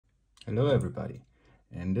Hello everybody!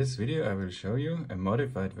 In this video I will show you a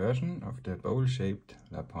modified version of the bowl-shaped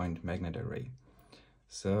LaPoint magnet array.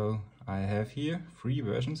 So I have here 3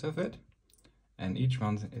 versions of it, and each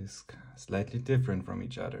one is slightly different from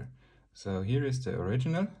each other. So here is the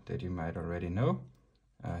original that you might already know.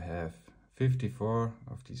 I have 54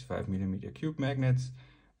 of these 5mm cube magnets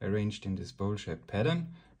arranged in this bowl-shaped pattern,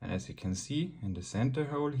 and as you can see in the center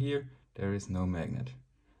hole here there is no magnet.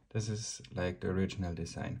 This is like the original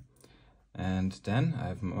design. And then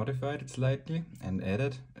I've modified it slightly and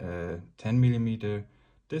added a 10mm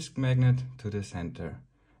disc magnet to the center.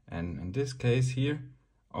 And in this case here,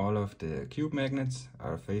 all of the cube magnets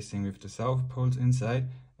are facing with the south poles inside,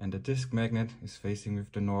 and the disc magnet is facing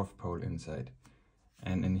with the north pole inside.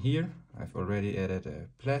 And in here I've already added a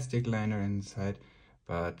plastic liner inside,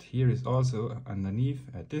 but here is also underneath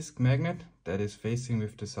a disc magnet that is facing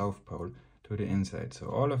with the south pole to the inside. So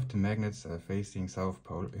all of the magnets are facing south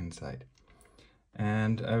pole inside.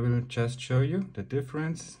 And I will just show you the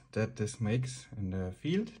difference that this makes in the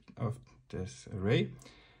field of this array,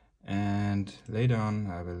 and later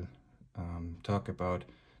on I will talk about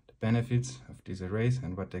the benefits of these arrays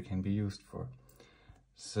and what they can be used for.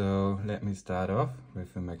 So let me start off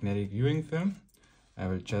with a magnetic viewing film. I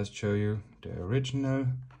will just show you the original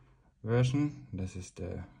version. This is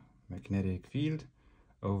the magnetic field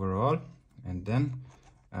overall, and then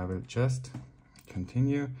I will just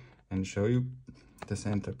continue and show you the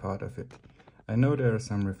center part of it. I know there are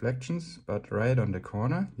some reflections, but right on the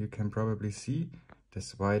corner you can probably see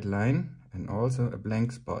this white line and also a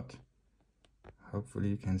blank spot. Hopefully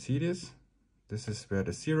you can see this. This is where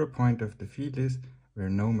the 0 point of the field is, where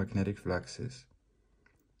no magnetic flux is.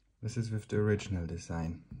 This is with the original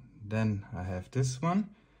design. Then I have this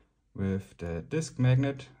one with the disc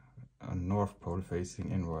magnet on north pole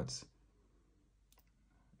facing inwards.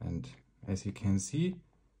 And as you can see,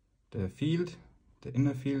 the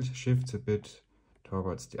inner field shifts a bit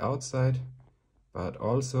towards the outside, but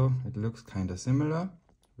also it looks kind of similar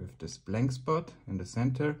with this blank spot in the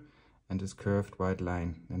center and this curved white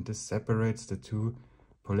line, and this separates the two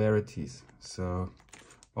polarities. So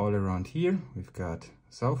all around here we've got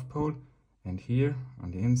south pole, and here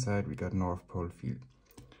on the inside we got north pole field.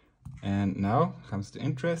 And now comes the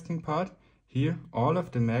interesting part. Here all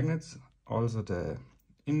of the magnets, also the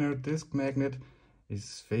inner disc magnet,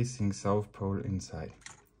 is facing south pole inside.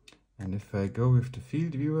 And if I go with the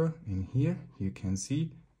field viewer in here, you can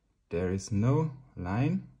see there is no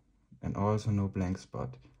line and also no blank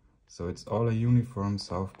spot. So it's all a uniform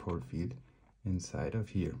south pole field inside of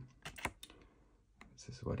here. This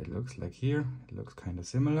is what it looks like here. It looks kind of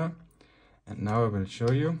similar. And now I will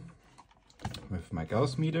show you with my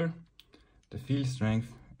Gauss meter the field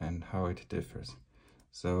strength and how it differs.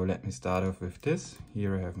 So let me start off with this.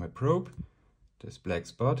 Here I have my probe. This black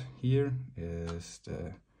spot here is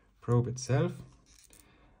the probe itself,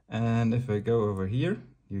 and if I go over here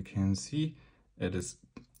you can see it is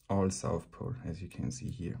all south pole, as you can see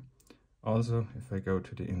here. Also if I go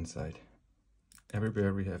to the inside,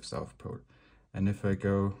 everywhere we have south pole. And if I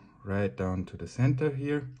go right down to the center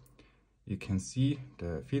here, you can see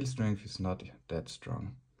the field strength is not that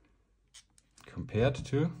strong compared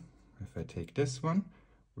to if I take this one,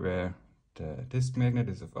 where the disc magnet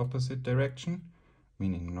is of opposite direction,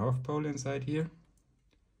 meaning north pole inside here.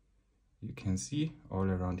 You can see all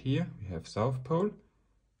around here we have south pole.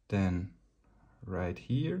 Then right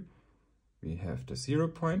here we have the 0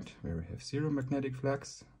 point where we have 0 magnetic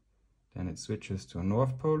flux. Then it switches to a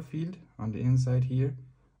north pole field on the inside here,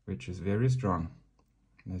 which is very strong.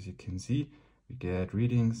 And as you can see, we get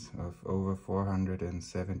readings of over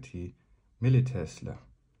 470 millitesla,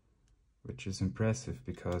 which is impressive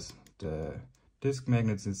because the disc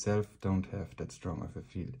magnets itself don't have that strong of a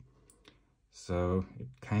field. So it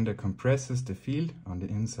kind of compresses the field on the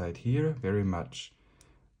inside here very much.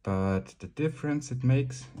 But the difference it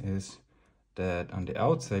makes is that on the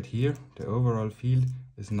outside here, the overall field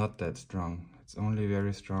is not that strong. It's only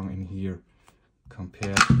very strong in here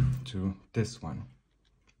compared to this one,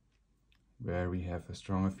 where we have a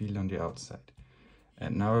stronger field on the outside.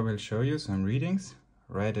 And now I will show you some readings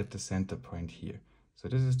right at the center point here. So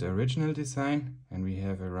this is the original design, and we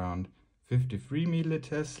have around 53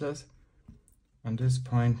 milliteslas on this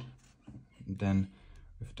point. Then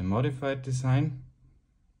with the modified design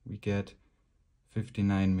we get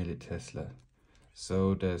 59 millitesla.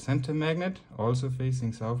 So the center magnet, also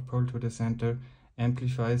facing south pole to the center,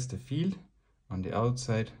 amplifies the field on the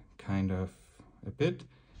outside kind of a bit.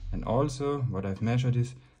 And also what I've measured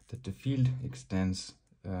is that the field extends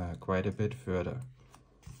quite a bit further.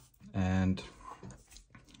 And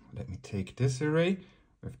let me take this array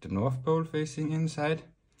with the north pole facing inside.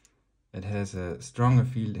 it has a stronger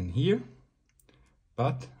field in here,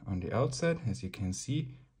 but on the outside, as you can see,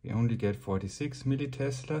 we only get 46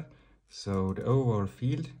 millitesla, so the overall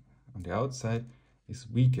field on the outside is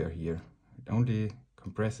weaker here. It only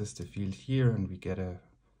compresses the field here and we get a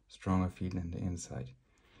stronger field in the inside.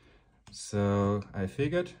 So I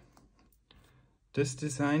figured this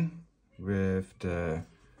design with the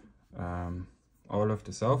all of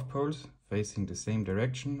the south poles facing the same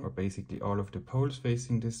direction, or basically all of the poles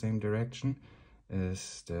facing the same direction,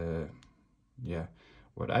 is the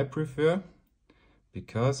what I prefer,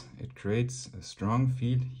 because it creates a strong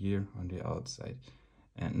field here on the outside.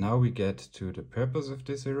 And now we get to the purpose of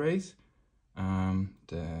this arrays. You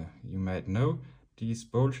might know these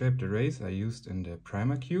bowl-shaped arrays are used in the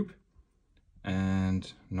primer cube,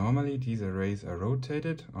 and normally these arrays are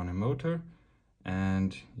rotated on a motor,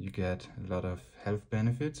 and you get a lot of health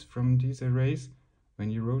benefits from these arrays when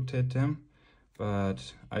you rotate them.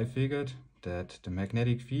 But I figured that the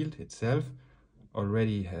magnetic field itself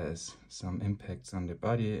already has some impacts on the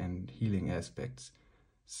body and healing aspects.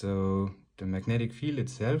 So the magnetic field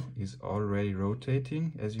itself is already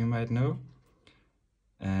rotating, as you might know,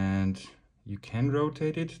 and you can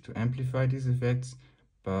rotate it to amplify these effects,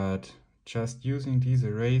 but just using these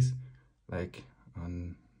arrays like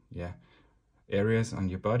on areas on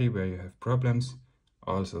your body where you have problems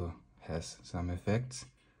also has some effects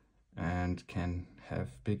and can have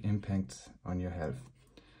big impacts on your health.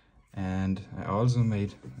 And I also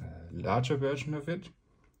made a larger version of it.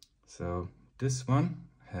 So this one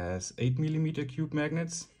has 8mm cube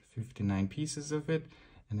magnets, 59 pieces of it,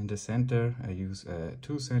 and in the center I use a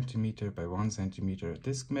 2 cm by 1 cm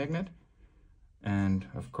disc magnet. And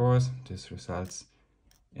of course this results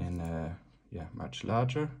in a much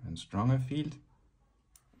larger and stronger field,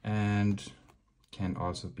 and can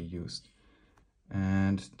also be used.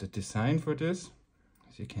 And the design for this,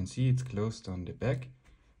 as you can see, it's closed on the back,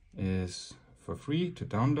 is for free to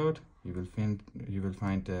download. You will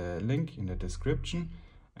find the link in the description,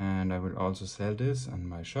 and I will also sell this on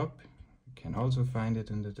my shop. You can also find it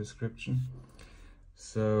in the description.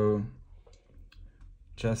 So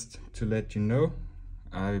just to let you know,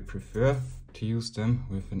 I prefer to use them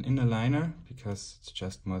with an inner liner because it's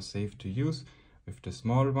just more safe to use. With the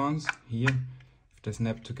small ones here, if they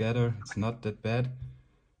snap together, it's not that bad,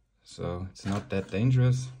 so it's not that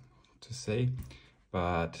dangerous to say.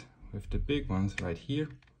 But with the big ones right here,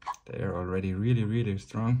 they are already really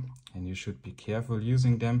strong, and you should be careful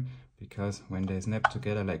using them, because when they snap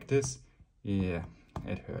together like this, it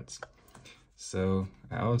hurts. So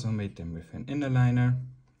I also made them with an inner liner,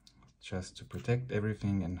 just to protect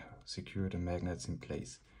everything and secure the magnets in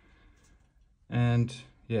place. And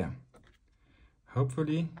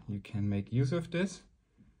hopefully you can make use of this.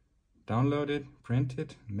 Download it, print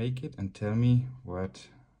it, make it, and tell me what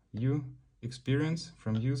you experience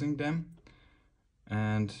from using them.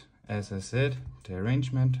 And as I said, the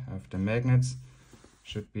arrangement of the magnets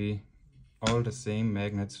should be all the same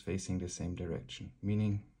magnets facing the same direction,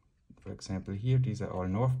 meaning, for example, here these are all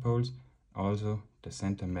north poles, also the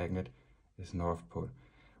center magnet is north pole.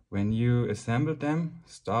 When you assemble them,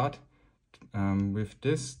 start with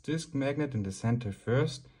this disc magnet in the center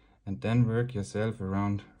first, and then work yourself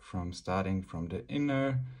around from starting from the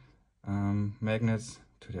inner magnets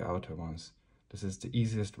to the outer ones. This is the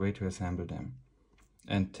easiest way to assemble them.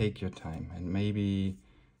 And take your time, and maybe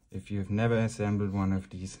if you've never assembled one of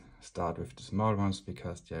these, start with the small ones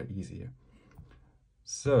because they are easier.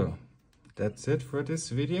 So that's it for this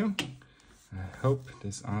video. I hope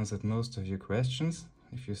this answered most of your questions.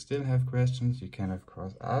 If you still have questions, you can of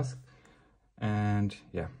course ask. And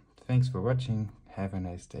thanks for watching. Have a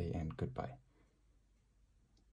nice day and goodbye.